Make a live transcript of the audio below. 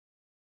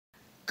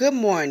Good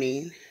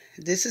morning.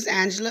 This is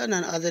Angela,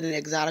 none other than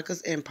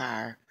Exotica's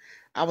Empire.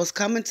 I was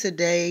coming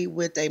today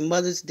with a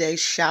Mother's Day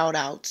shout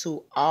out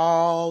to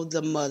all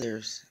the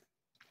mothers.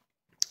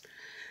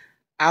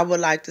 I would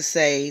like to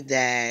say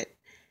that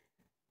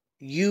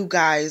you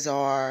guys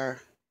are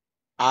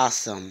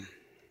awesome.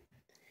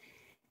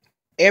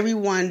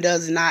 Everyone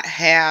does not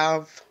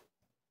have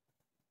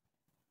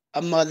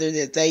a mother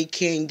that they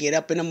can get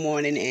up in the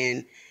morning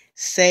and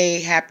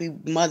say Happy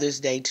Mother's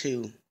Day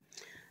to.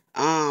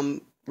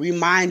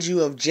 Remind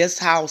you of just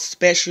how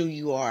special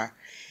you are,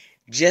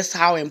 just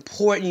how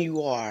important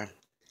you are,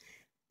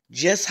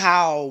 just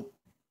how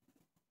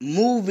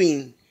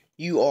moving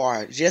you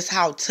are, just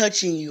how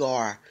touching you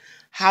are,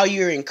 how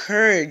you're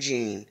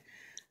encouraging,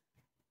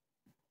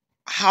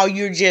 how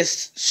you're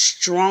just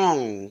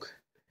strong,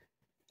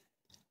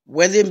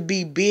 whether it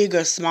be big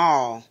or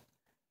small.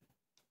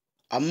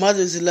 A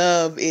mother's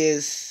love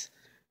is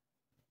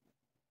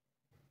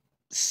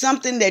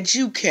something that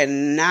you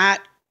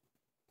cannot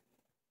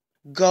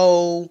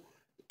go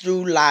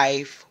through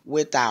life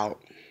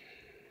without.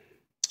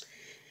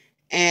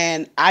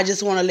 And I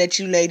just want to let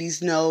you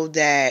ladies know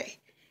that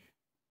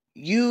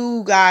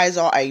you guys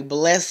are a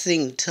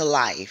blessing to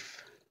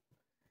life.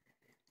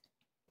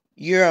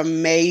 You're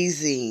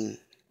amazing.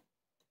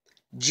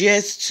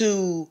 Just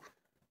to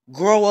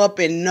grow up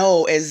and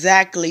know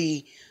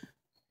exactly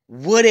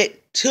what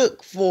it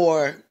took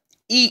for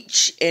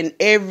each and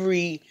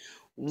every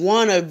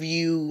one of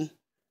you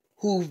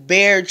who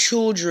bear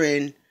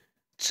children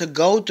to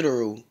go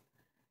through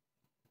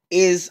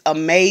is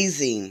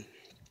amazing.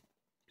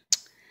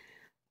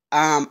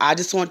 I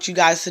just want you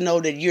guys to know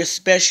that you're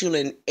special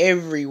in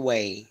every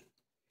way.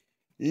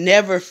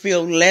 Never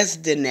feel less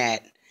than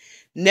that.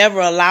 Never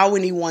allow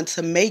anyone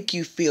to make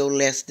you feel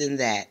less than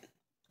that.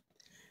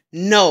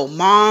 No,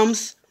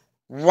 moms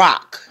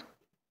rock.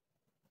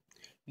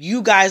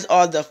 You guys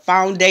are the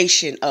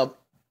foundation of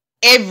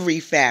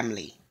every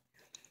family.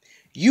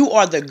 You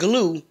are the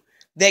glue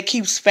that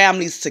keeps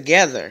families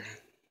together.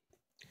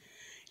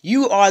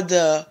 You are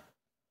the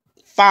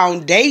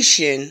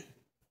foundation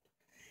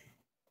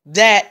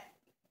that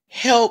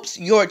helps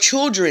your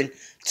children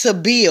to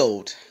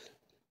build.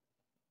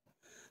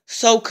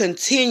 So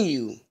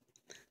continue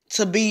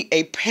to be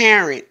a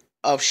parent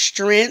of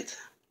strength,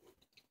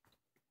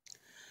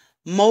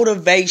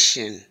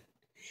 motivation,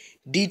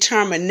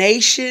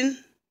 determination,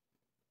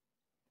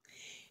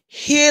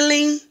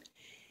 healing,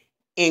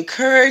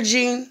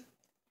 encouraging,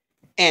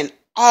 and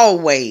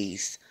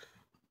always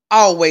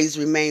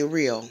remain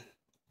real.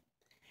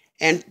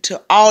 And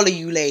to all of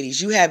you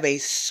ladies, you have a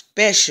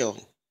special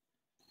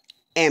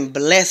and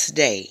blessed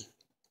day.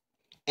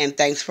 And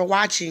thanks for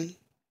watching.